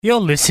You're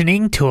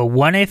listening to a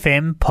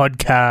 1FM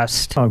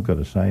podcast. I've got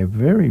to say a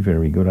very,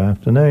 very good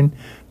afternoon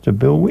to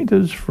Bill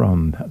Winters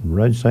from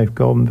RoadSafe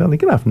Goulburn Valley.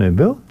 Good afternoon,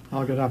 Bill.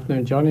 Oh, good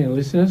afternoon, Johnny and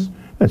listeners.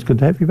 It's good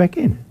to have you back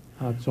in.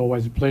 It's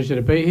always a pleasure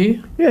to be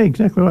here. Yeah,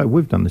 exactly right.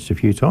 We've done this a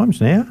few times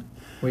now.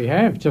 We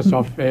have. Just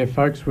off air,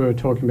 folks, we were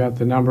talking about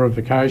the number of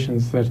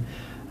occasions that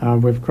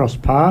we've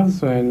crossed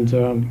paths, and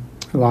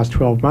the last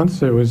 12 months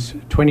there was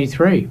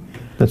 23.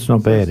 That's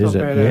not bad, is it?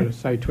 Not bad Yeah. out of,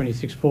 say,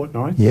 26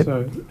 fortnights. Yep.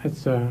 So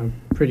it's a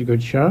pretty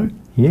good show.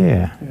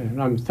 Yeah. And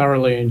I'm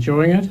thoroughly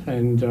enjoying it,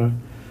 and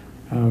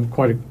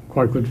quite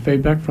good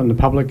feedback from the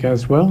public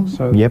as well.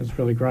 So Yep. it's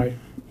really great.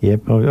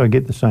 Yep, I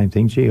get the same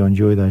thing. Gee, I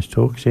enjoy those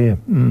talks, yeah.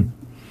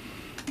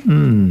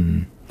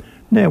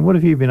 Now, what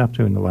have you been up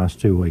to in the last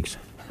 2 weeks?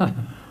 The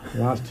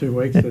last 2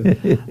 weeks is...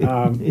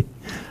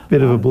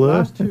 Bit of a blur. The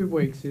last 2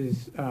 weeks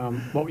is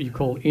what you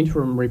call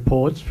interim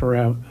reports for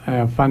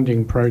our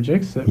funding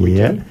projects that we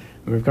do.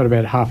 And we've got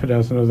about half a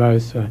dozen of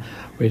those,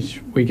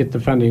 which we get the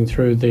funding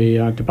through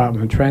the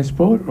Department of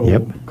Transport,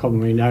 or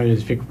commonly known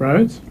as Vic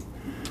Roads.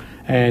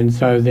 And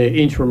so they're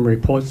interim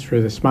reports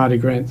through the Smarty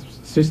Grants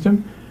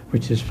system,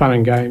 which is fun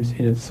and games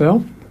in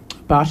itself.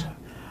 But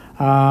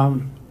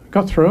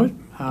got through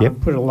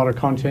it, put a lot of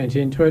content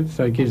into it,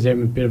 so it gives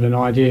them a bit of an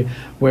idea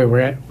where we're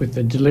at with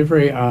the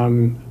delivery.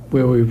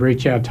 Will we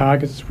reach our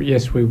targets?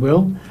 Yes, we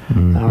will,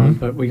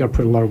 but we got to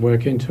put a lot of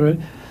work into it.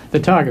 The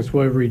targets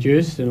were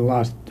reduced in the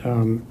last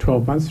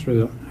 12 months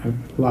through the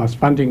last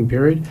funding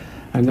period,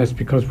 and that's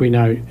because we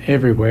know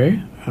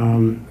everywhere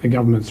the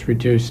government's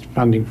reduced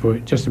funding for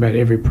just about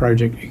every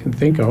project you can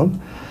think of,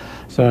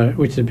 so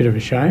which is a bit of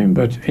a shame.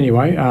 But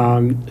anyway,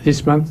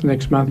 this month,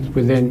 next month,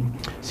 we then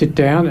sit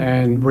down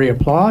and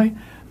reapply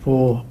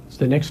for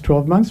the next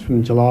 12 months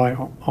from July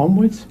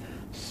onwards.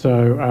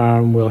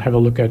 So we'll have a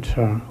look at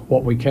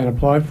what we can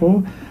apply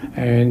for,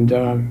 and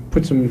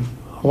put a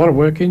lot of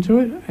work into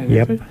it and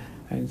effort,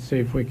 and see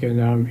if we can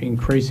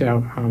increase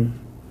our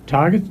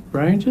target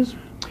ranges.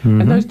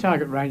 And those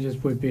target ranges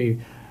would be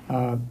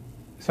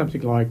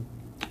something like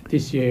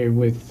this year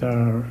with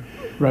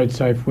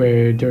RoadSafe,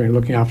 we're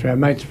looking after our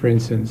mates, for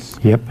instance.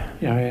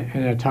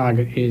 And our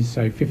target is,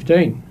 say,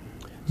 15.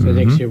 So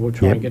next year we'll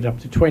try and get up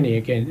to 20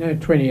 again.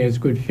 20 is a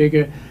good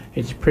figure.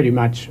 It's pretty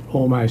much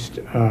almost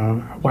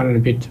one and a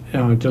bit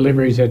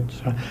deliveries at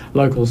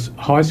local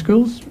high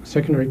schools,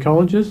 secondary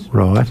colleges.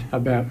 Right.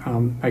 About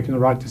making the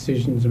right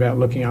decisions about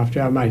looking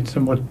after our mates,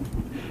 and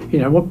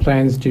what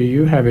plans do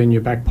you have in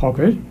your back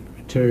pocket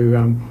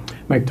to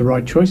make the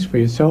right choice for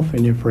yourself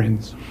and your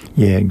friends.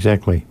 Yeah,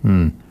 exactly.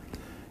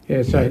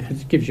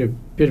 It gives you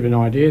a bit of an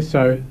idea.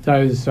 So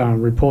those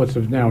reports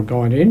have now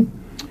gone in,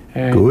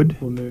 and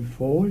we'll move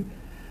forward.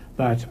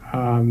 But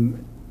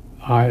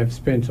I have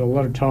spent a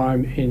lot of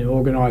time in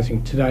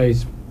organising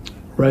today's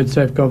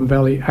RoadSafe Goulburn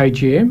Valley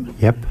AGM,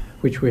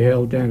 which we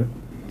held down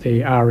at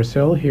the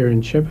RSL here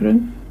in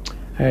Shepparton,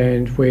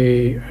 and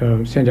we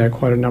sent out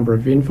quite a number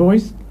of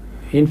invites,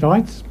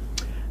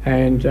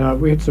 and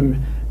we had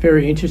some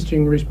very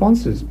interesting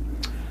responses.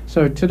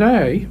 So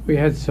today we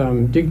had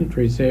some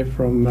dignitaries there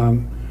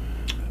from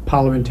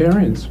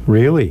parliamentarians.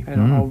 Really?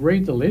 And I'll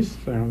read the list.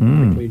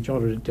 Quickly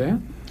jotted it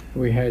down.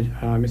 We had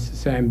Mr.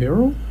 Sam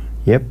Birrell,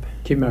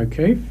 Tim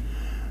O'Keefe,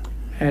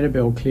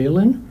 Annabelle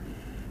Clearland,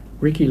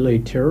 Ricky Lee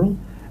Tyrrell,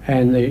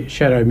 and the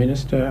Shadow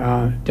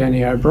Minister,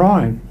 Danny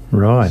O'Brien.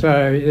 Right. So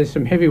there's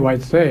some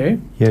heavyweights there.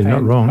 Yeah,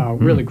 not wrong.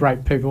 Really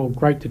great people,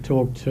 great to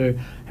talk to,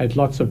 had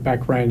lots of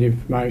background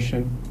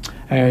information.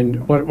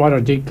 And what I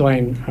did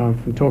glean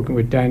from talking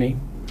with Danny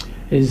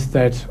is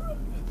that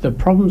the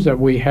problems that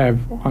we have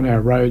on our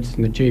roads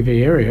in the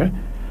GV area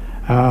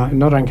are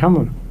not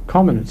uncommon.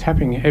 It's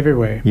happening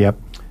everywhere.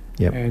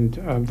 And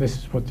this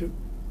is what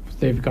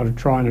they've got to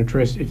try and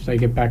address if they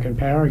get back in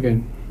power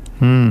again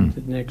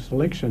to the next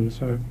election.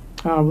 So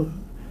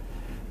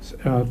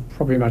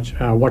probably much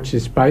watch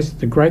this space.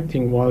 The great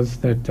thing was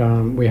that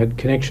we had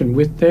connection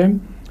with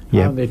them.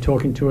 They're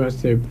talking to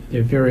us. They're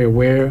very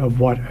aware of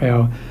what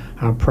our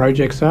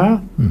projects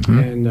are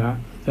and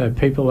the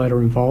people that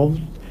are involved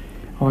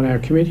on our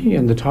committee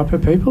and the type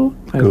of people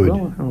as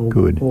well.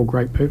 All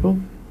great people.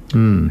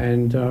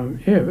 And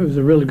it was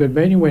a really good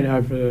meeting. Went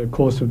over the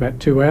course of about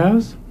 2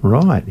 hours.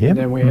 Right. And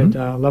then we had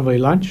a lovely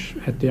lunch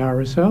at the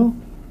RSL.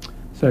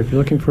 So if you're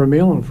looking for a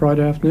meal on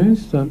Friday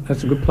afternoons,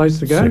 that's a good place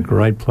to go. It's a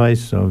great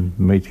place. I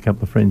meet a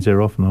couple of friends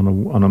there often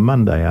on a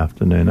Monday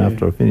afternoon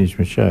after I finish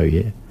my show.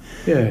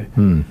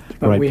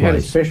 But we had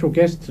a special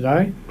guest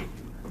today.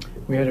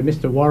 We had a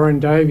Mr. Warren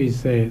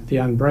Davies there, the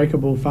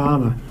unbreakable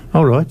farmer.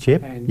 All right.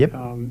 And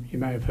you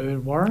may have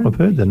heard Warren. I've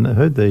heard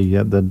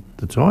the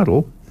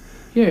title.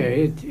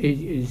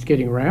 He's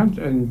getting around,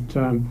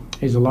 and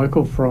he's a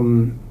local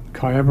from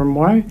Kyabram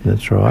Way.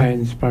 That's right.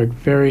 And spoke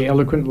very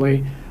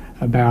eloquently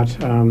about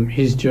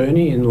his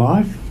journey in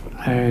life,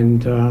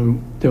 and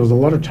there was a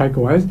lot of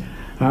takeaways.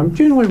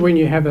 Generally, when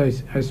you have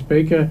a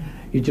speaker,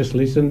 you just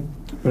listen,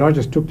 but I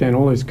just took down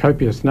all his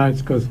copious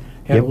notes because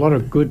he had a lot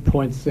of good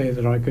points there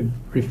that I could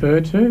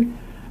refer to,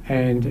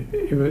 and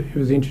it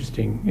was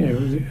interesting. It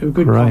was a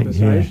good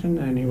conversation,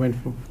 and he went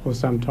for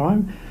some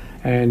time.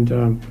 and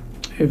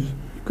it was a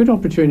good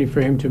opportunity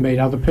for him to meet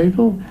other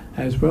people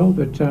as well.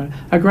 But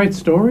a great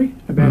story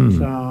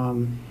about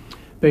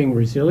being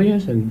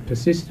resilient and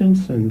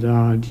persistent and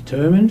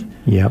determined.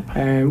 Yep.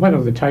 And one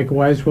of the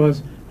takeaways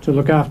was to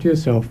look after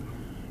yourself.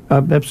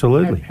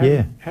 Absolutely,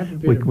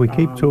 we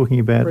keep talking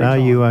about are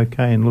you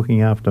okay and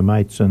looking after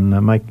mates and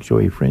making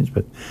sure you're friends,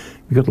 but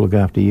you've got to look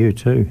after you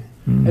too.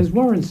 As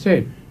Warren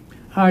said,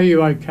 are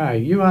you okay?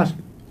 You ask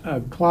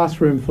a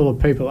classroom full of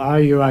people,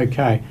 are you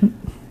okay?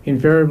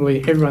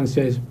 Invariably, everyone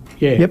says,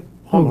 yeah, yep,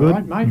 all I'm good.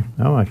 all right, mate.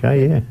 Oh,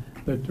 okay, yeah.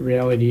 But the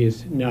reality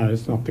is, no,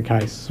 it's not the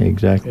case.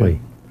 Exactly. Yeah.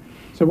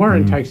 So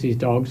Warren takes his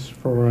dogs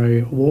for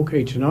a walk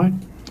each night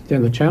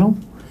down the channel.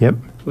 Yep.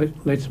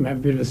 Lets them have a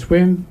bit of a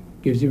swim,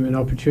 gives him an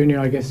opportunity,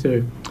 I guess,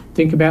 to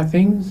think about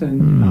things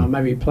and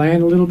maybe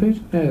plan a little bit.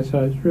 Yeah,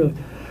 so it's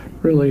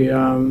really,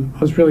 I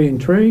was really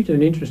intrigued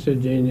and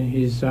interested in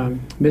his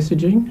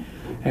messaging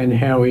and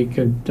how he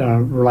could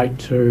relate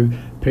to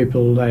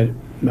people that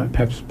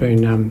perhaps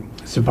been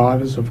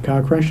survivors of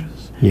car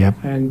crashes.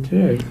 Yep. And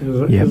yeah,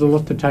 there's a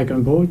lot to take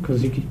on board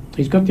because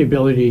he's got the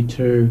ability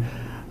to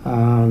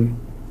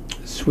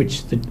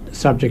switch the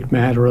subject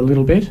matter a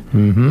little bit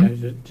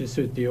to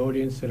suit the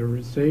audience that are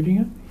receiving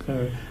it.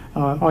 So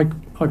I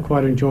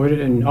quite enjoyed it,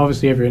 and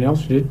obviously everyone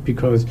else did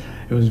because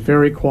it was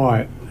very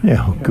quiet.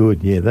 Yeah,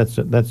 good. Yeah, that's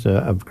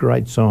a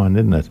great sign,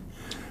 isn't it?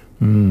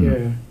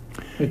 Yeah,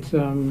 it's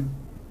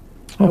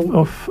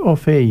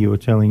off air. You were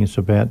telling us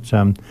about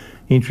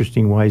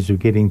interesting ways of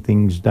getting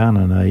things done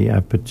in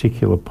a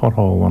particular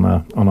pothole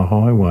on a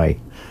highway.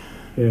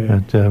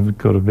 Yeah, that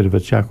got a bit of a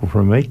chuckle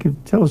from me. Could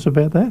you tell us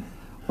about that?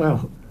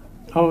 Well,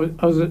 I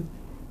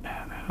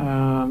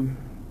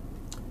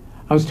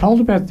was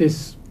told about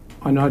this.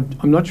 I'm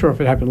not sure if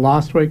it happened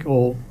last week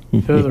or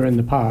further in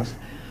the past,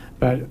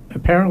 but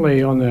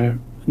apparently on the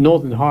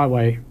Northern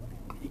Highway,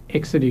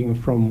 exiting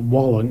from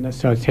Wallen,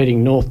 so it's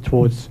heading north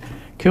towards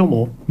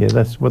Kilmore. Yeah,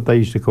 that's what they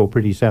used to call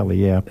Pretty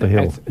Sally, up the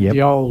hill. Yep.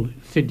 The old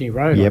Sydney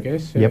Road, I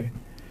guess. Yep.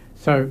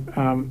 So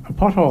a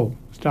pothole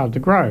started to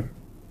grow,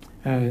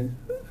 and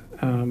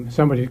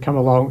somebody had come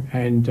along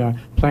and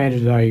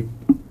planted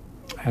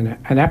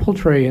an apple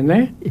tree in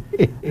there,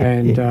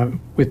 and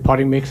with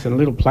potting mix and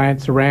little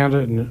plants around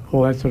it and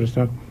all that sort of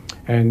stuff.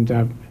 And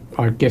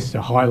I guess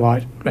to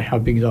highlight how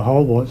big the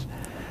hole was.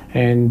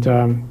 And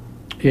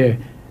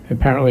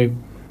apparently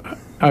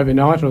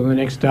overnight or the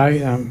next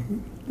day,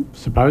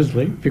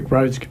 supposedly Vic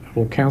Roads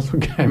or Council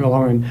came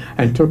along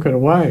and took it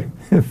away.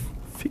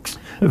 Fix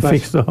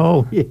the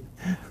hole. Yeah.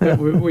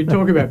 we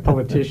talk about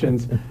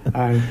politicians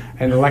and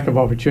the lack of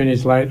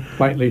opportunities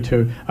lately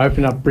to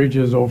open up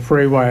bridges or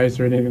freeways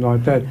or anything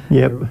like that.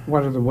 Yep.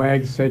 One of the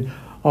wags said,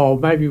 oh,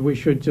 maybe we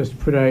should just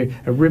put a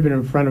ribbon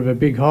in front of a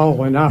big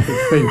hole, and after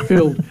it's been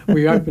filled,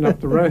 we open up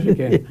the road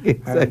again.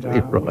 Exactly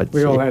right.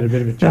 We all had a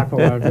bit of a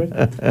chuckle over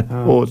it.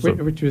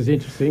 Awesome. Which was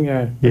interesting.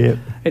 Yeah.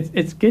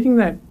 It's getting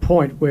that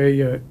point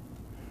where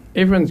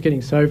everyone's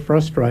getting so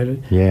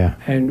frustrated. Yeah.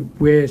 And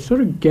we're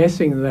sort of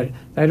guessing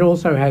that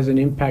also has an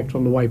impact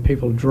on the way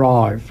people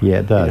drive. Yeah,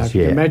 it does, if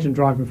you can imagine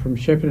driving from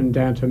Shepparton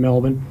down to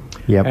Melbourne,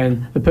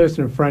 and the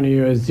person in front of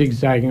you is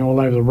zigzagging all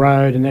over the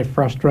road and they're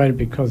frustrated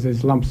because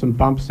there's lumps and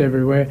bumps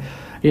everywhere.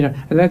 And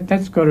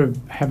that's got to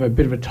have a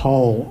bit of a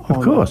toll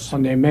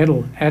on their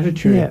mental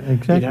attitude. Yeah,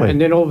 exactly.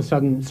 And then all of a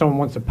sudden someone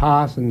wants to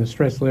pass and the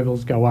stress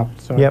levels go up.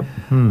 So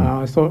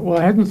I thought, well,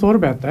 I hadn't thought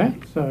about that.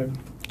 So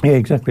yeah,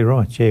 exactly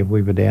right. Yeah,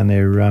 we were down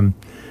there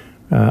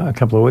a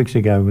couple of weeks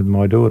ago with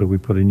my daughter. We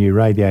put a new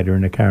radiator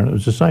in the car, and it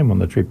was the same on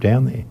the trip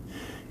down there.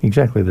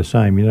 Exactly the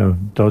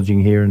same,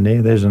 dodging here and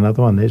there. There's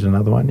another one.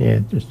 Yeah,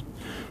 just.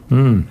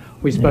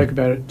 We spoke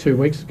about it 2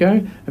 weeks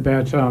ago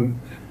about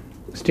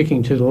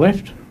sticking to the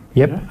left.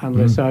 Yep.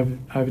 Unless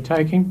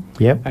overtaking.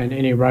 Yep. And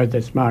any road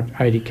that's marked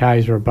 80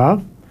 k's or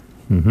above,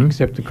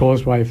 except the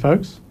causeway,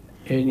 folks.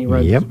 Any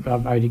road that's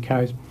above 80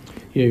 k's,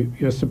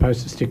 you're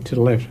supposed to stick to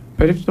the left.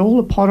 But if all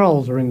the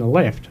potholes are in the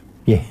left,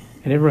 and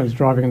everyone's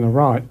driving on the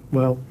right,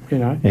 well,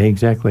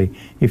 Exactly.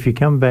 If you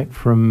come back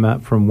from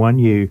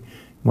 1U,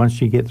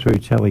 once you get through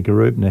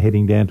Tallygaroopna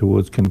heading down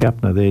towards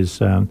Congupna,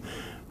 there's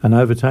an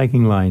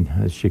overtaking lane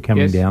as you're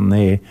coming down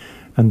there.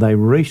 And they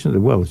recently,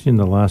 it's in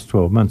the last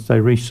 12 months, they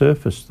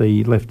resurfaced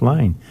the left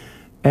lane.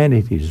 And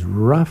it is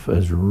rough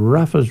as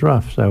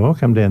rough. So I'll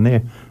come down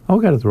there. I'll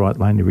go to the right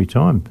lane every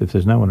time. If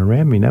there's no one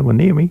around me, no one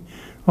near me,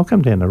 I'll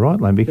come down the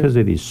right lane because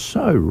it is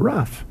so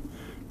rough.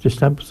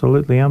 Just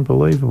absolutely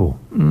unbelievable.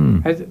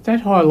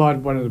 That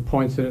highlighted one of the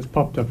points that has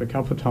popped up a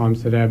couple of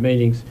times at our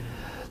meetings,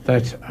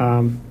 that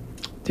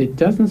there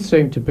doesn't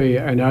seem to be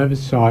an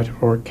oversight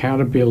or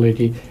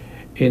accountability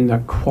in the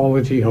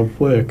quality of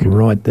work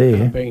right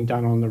there being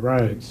done on the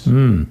roads.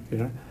 And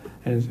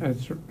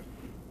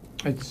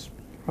it's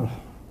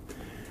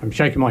I'm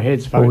shaking my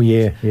head, folks. Oh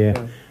yeah.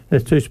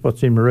 There's two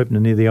spots in Marupna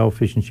near the old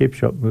fish and chip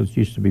shop. It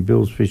used to be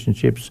Bill's Fish and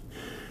Chips.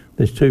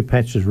 There's two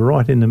patches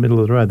right in the middle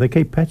of the road. They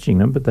keep patching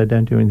them, but they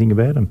don't do anything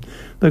about them.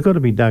 They've got to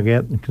be dug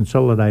out and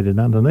consolidated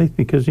underneath,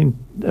 because in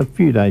a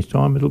few days'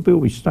 time they'll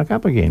be stuck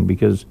up again,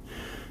 because,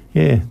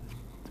 they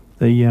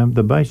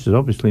the base is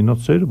obviously not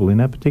suitable in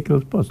that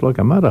particular spot. It's like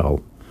a mud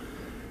hole.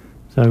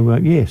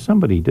 So,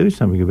 somebody do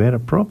something about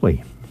it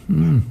properly.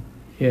 Mm.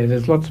 Yeah,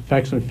 there's lots of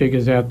facts and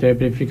figures out there,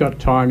 but if you've got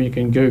time, you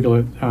can Google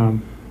it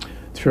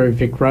through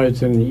Vic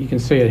Roads, and you can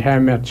see how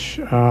much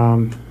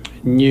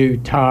new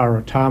tar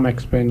or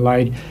tarmac's been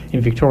laid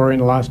in Victoria in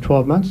the last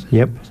 12 months.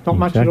 Yep. It's not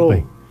much at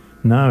all.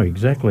 No,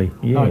 exactly.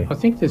 Yeah. I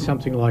think there's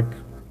something like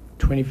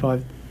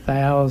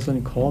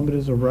 25,000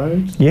 kilometres of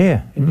roads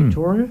in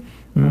Victoria,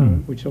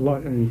 which is a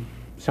lot, and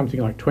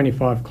something like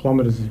 25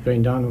 kilometres has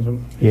been done of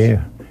them.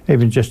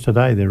 Even just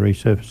today they're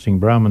resurfacing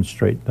Brahman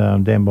Street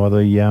down by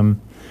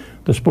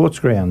the sports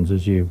grounds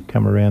as you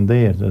come around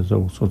there. There's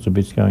all sorts of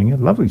bits going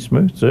in. Lovely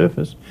smooth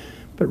surface,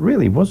 but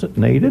really, was it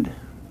needed?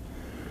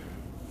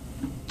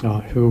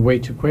 Who are we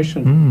to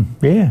question?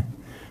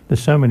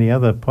 There's so many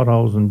other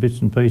potholes and bits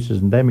and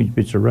pieces and damaged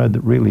bits of road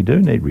that really do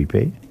need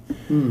repair.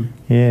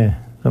 Yeah,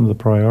 some of the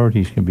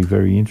priorities can be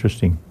very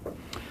interesting.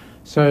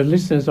 So,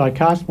 listeners, I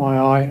cast my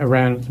eye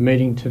around at the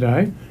meeting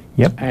today.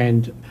 Yep.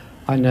 And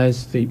I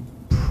noticed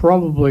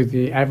probably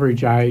the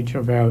average age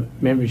of our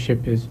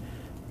membership is,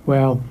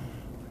 well,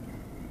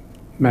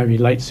 maybe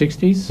late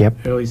 60s,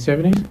 early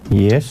 70s.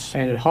 Yes.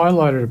 And it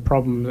highlighted a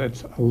problem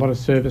that a lot of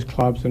service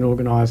clubs and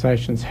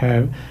organisations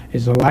have,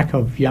 is a lack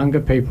of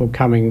younger people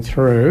coming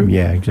through.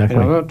 Yeah, exactly.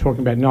 And I'm not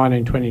talking about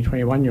 19, 20,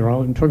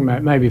 21-year-old. I'm talking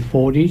about maybe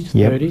 40s,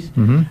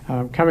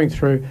 30s, coming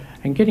through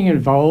and getting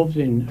involved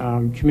in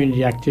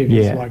community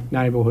activities like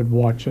Neighbourhood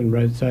Watch and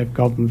RoadSafe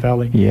Goulburn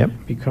Valley. Yep.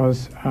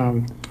 Because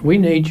we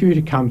need you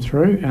to come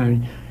through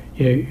and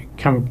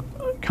come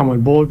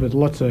on board with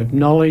lots of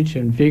knowledge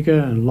and vigour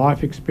and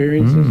life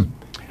experiences.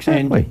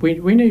 Exactly.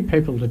 And we need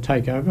people to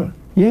take over.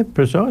 Yeah,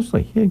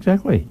 precisely. Yeah,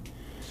 exactly.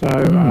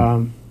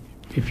 So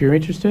if you're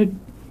interested,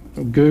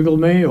 Google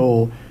me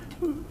or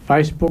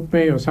Facebook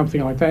me or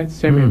something like that.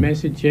 Send me a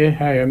message.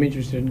 Hey, I'm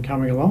interested in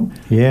coming along.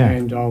 Yeah.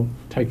 And I'll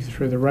take you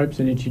through the ropes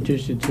and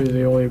introduce you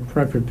to all the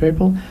appropriate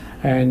people.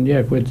 And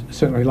we'd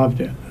certainly love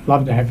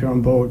to have you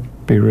on board.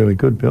 Be really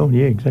good, Bill.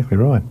 Yeah, exactly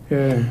right.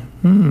 Yeah.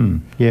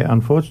 Yeah.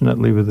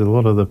 Unfortunately, with a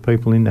lot of the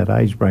people in that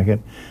age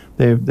bracket,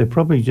 they're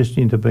probably just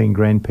into being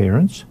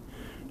grandparents.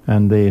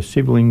 And their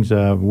siblings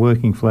are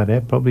working flat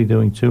out, probably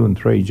doing 2 and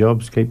 3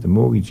 jobs, keep the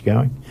mortgage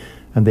going,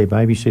 and they're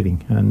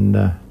babysitting. And,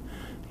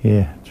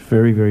 it's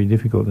very, very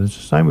difficult. It's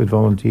the same with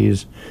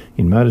volunteers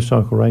in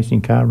motorcycle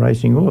racing, car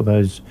racing, all of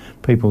those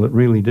people that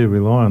really do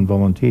rely on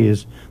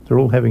volunteers. They're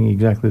all having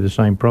exactly the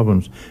same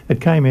problems. It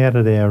came out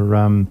at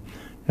our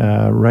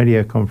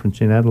radio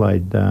conference in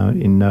Adelaide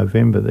in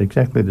November,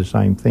 exactly the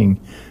same thing.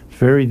 It's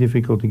very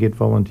difficult to get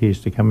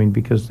volunteers to come in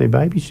because they're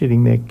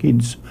babysitting their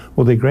kids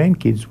or their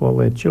grandkids while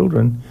their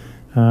children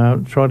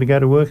try to go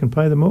to work and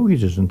pay the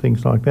mortgages and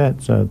things like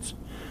that. So it's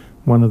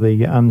one of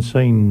the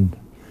unseen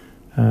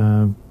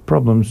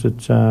problems that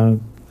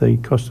the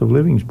cost of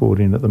living's brought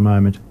in at the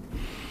moment.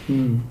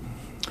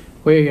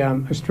 We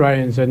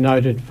Australians are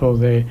noted for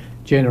their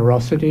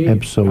generosity.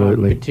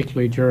 Absolutely.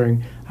 Particularly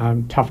during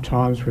tough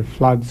times with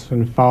floods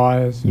and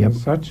fires and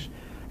such.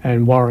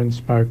 And Warren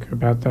spoke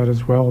about that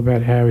as well,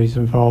 about how he's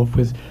involved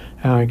with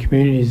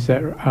communities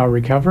that are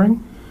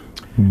recovering.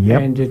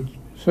 And it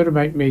sort of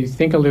made me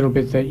think a little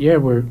bit that,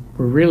 we're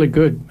really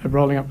good at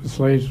rolling up the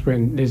sleeves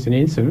when there's an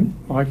incident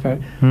like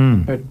that.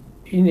 But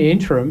in the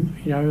interim,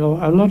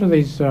 a lot of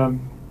these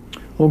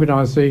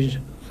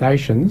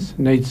organisations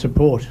need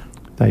support.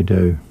 They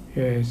do.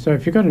 Yeah, so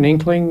if you've got an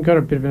inkling, got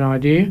a bit of an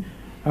idea,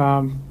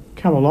 come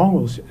along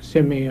or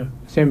send me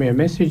a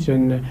message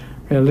and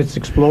let's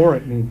explore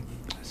it and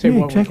see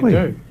what we can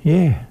do.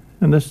 Yeah,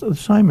 and the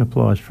same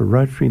applies for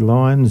Rotary,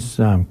 Lions,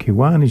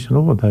 Kiwanis and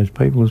all of those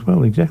people as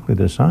well, exactly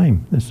the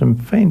same. There's some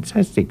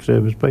fantastic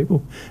service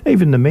people.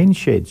 Even the men's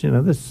sheds,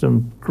 there's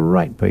some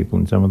great people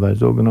in some of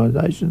those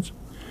organisations.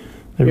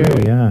 They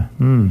really are.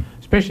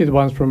 Especially the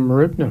ones from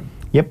Marupna.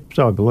 Yep,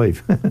 so I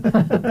believe.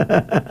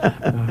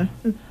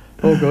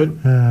 All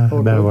good.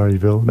 No worries,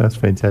 Bill. That's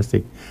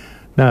fantastic.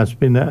 No, it's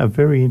been a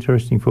very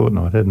interesting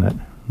fortnight, hasn't it?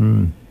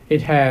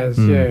 It has,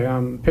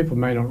 people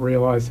may not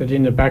realise that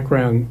in the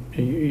background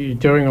you're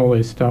doing all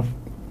this stuff.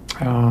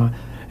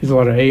 There's a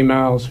lot of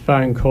emails,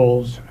 phone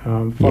calls,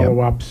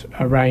 follow-ups,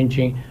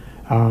 arranging,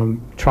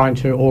 trying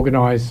to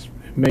organise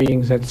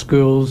meetings at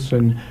schools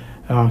and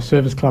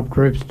service club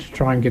groups to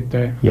try and get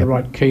the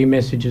right key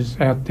messages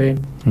out there.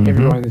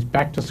 Everyone is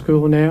back to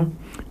school now.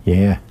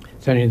 Yeah.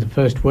 It's only the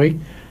first week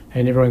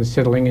and everyone's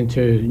settling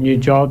into new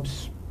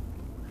jobs,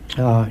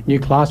 new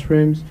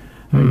classrooms,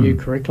 new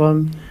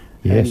curriculum.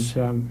 Yes.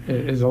 And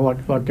there's a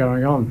lot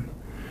going on.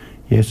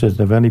 Yes, as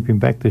they've only been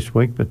back this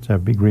week, but a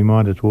big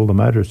reminder to all the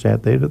motorists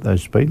out there that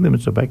those speed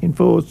limits are back in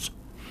force.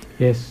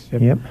 Yes.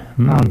 Yep.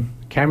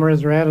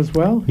 Cameras are out as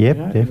well.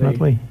 Yep,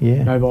 definitely.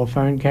 Yeah. Mobile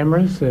phone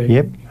cameras.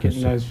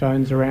 Getting those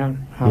phones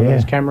around.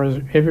 Those cameras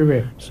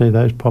everywhere. See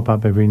those pop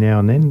up every now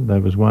and then. There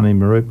was one in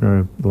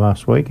Marupna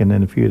last week, and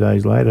then a few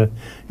days later,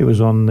 it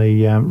was on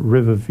the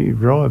Riverview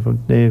Drive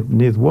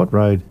near the Watt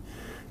Road.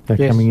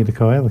 They're coming into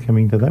Kyella,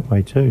 coming to that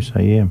way too. So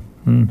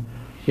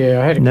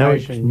Yeah, I had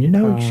occasion.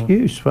 No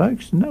excuse,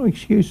 folks. No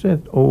excuse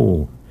at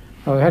all.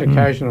 I had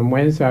occasion on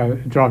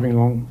Wednesday driving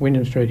along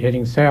Wyndham Street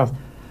heading south,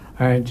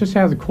 and just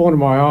out of the corner of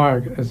my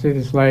eye I see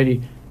this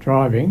lady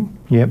driving,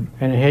 and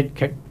her head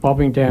kept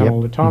bobbing down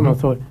all the time. I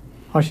thought,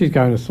 oh, she's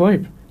going to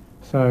sleep.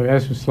 So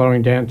as we're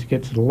slowing down to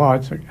get to the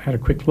lights, I had a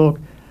quick look.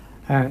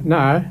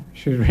 No,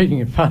 she was reading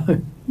her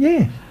phone.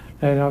 Yeah.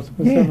 And I was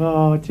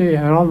oh, gee.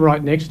 And I'm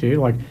right next to you,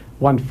 like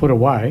 1 foot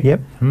away. Yep.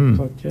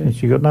 Like, and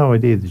she got no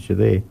idea that you're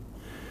there.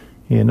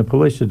 Yeah, and the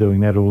police are doing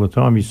that all the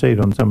time. You see it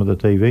on some of the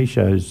TV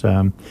shows,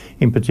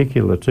 in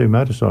particular 2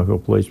 motorcycle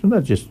policemen.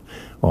 They just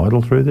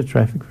idle through the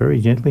traffic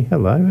very gently.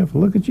 Hello, have a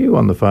look at you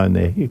on the phone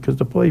there. Because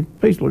the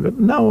people have got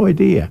no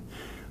idea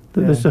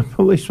that there's a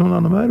policeman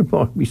on a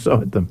motorbike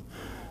beside them.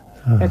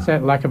 That's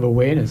that lack of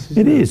awareness,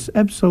 isn't it? It is,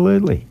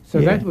 absolutely. So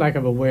that lack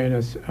of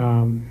awareness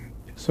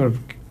sort of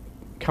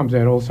comes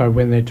out also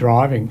when they're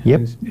driving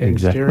and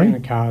steering the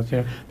cars,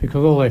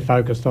 because all they're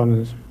focused on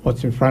is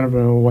what's in front of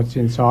them or what's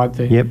inside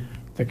the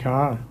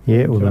car.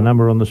 Yeah, or the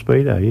number on the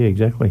speedo. Yeah,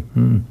 exactly.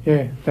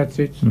 Yeah, that's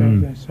it.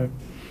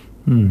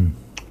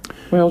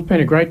 Well, it's been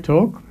a great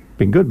talk.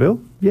 Been good,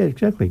 Bill. Yeah,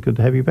 exactly. Good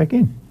to have you back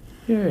in.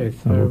 Yeah.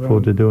 So, I look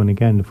forward to doing it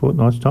again in a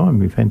fortnight's time.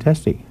 It'll be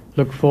fantastic.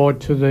 Look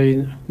forward to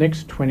the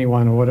next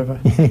 21 or whatever.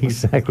 Yeah,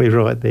 exactly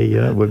right there.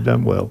 Yeah, we've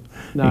done well.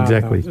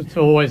 Exactly. It's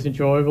always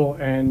enjoyable,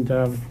 and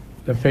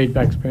the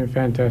feedback's been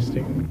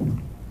fantastic.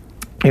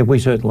 Yeah, we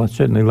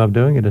certainly love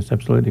doing it. It's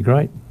absolutely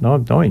great. I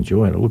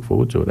enjoy it. I look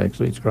forward to it,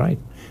 actually. It's great.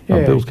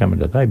 Yeah. Bill's coming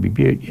today. Be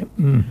beaut.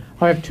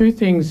 I have 2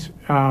 things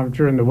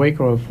during the week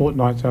or the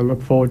fortnights I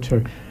look forward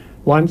to.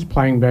 One's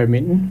playing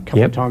badminton a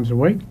couple of times a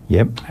week.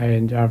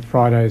 And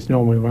Friday is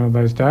normally one of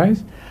those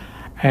days.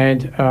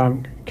 And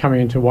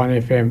coming into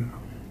 1FM.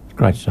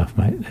 Great stuff,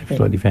 mate.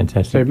 Absolutely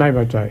fantastic. So you made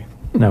my day.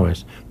 No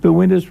worries. Bill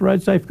Winters,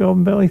 RoadSafe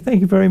Goulburn Valley,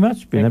 thank you very much.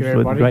 It's been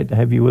absolutely great to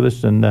have you with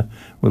us, and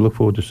we look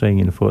forward to seeing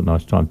you in a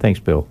fortnight's time. Thanks,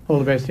 Bill. All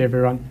the best to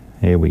everyone.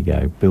 There we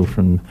go. Bill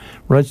from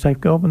RoadSafe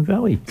Goulburn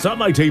Valley.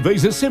 Some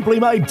ATVs are simply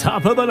made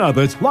tougher than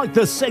others, like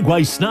the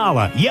Segway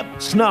Snarler. Yep,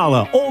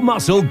 Snarler, all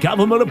muscle,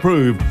 government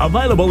approved.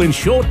 Available in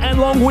short and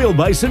long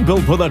wheelbase and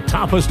built for the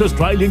toughest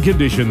Australian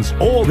conditions.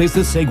 Or there's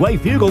the Segway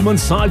Fugleman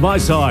side by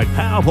side.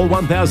 Powerful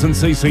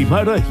 1000cc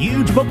motor,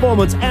 huge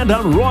performance and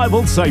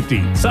unrivaled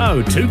safety.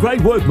 So, 2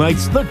 great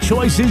workmates, the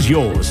choice is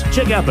yours.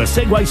 Check out the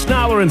Segway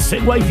Snarler and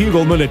Segway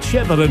Fugleman at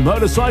Shepparton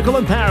Motorcycle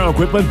and Power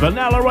Equipment,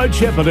 Vanilla Road,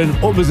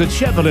 Shepparton, or visit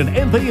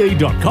sheppartonmpe.com.au.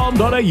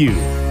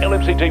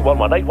 LMCT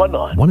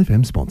 11819.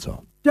 1FM sponsor.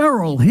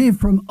 Daryl here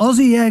from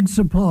Aussie Ag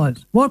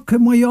Supplies. What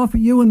can we offer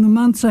you in the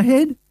months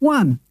ahead?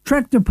 1.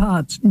 Tractor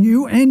parts,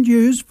 new and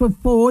used for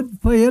Ford,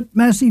 Fiat,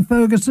 Massey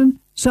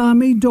Ferguson,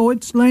 Sami,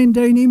 Deutz,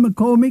 Landini,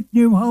 McCormick,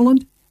 New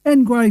Holland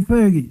and Grey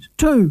Fergies.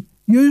 2.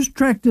 Used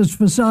tractors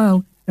for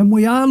sale, and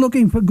we are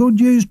looking for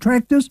good used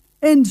tractors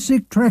and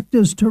sick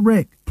tractors to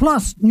wreck.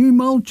 Plus new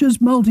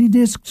mulches,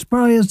 multi-disc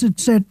sprayers,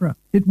 etc.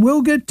 It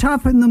will get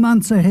tough in the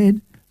months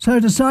ahead. So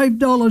to save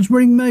dollars,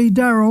 ring me,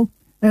 Daryl,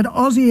 at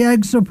Aussie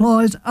Ag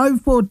Supplies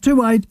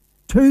 0428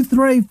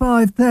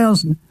 235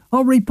 5000.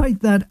 I'll repeat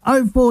that,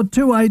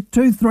 0428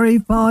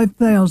 235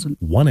 5000.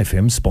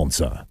 1FM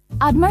sponsor.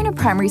 Ardmona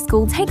Primary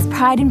School takes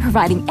pride in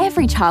providing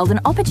every child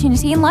an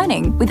opportunity in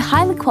learning with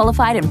highly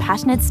qualified and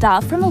passionate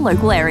staff from the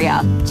local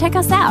area. Check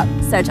us out.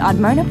 Search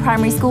Ardmona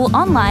Primary School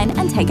online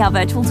and take our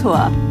virtual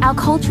tour. Our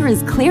culture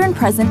is clear and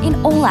present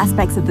in all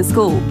aspects of the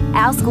school.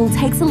 Our school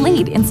takes a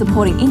lead in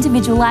supporting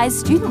individualised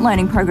student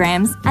learning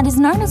programs and is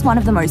known as one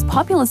of the most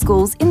popular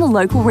schools in the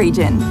local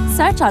region.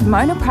 Search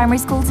Ardmona Primary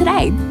School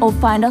today or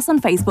find us on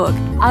Facebook.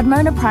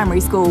 Ardmona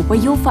Primary School, where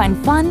you'll find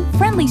fun,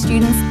 friendly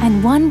students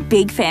and one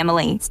big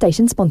family.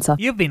 Station sponsor.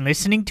 You've been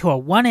listening to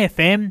a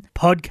 1FM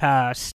podcast.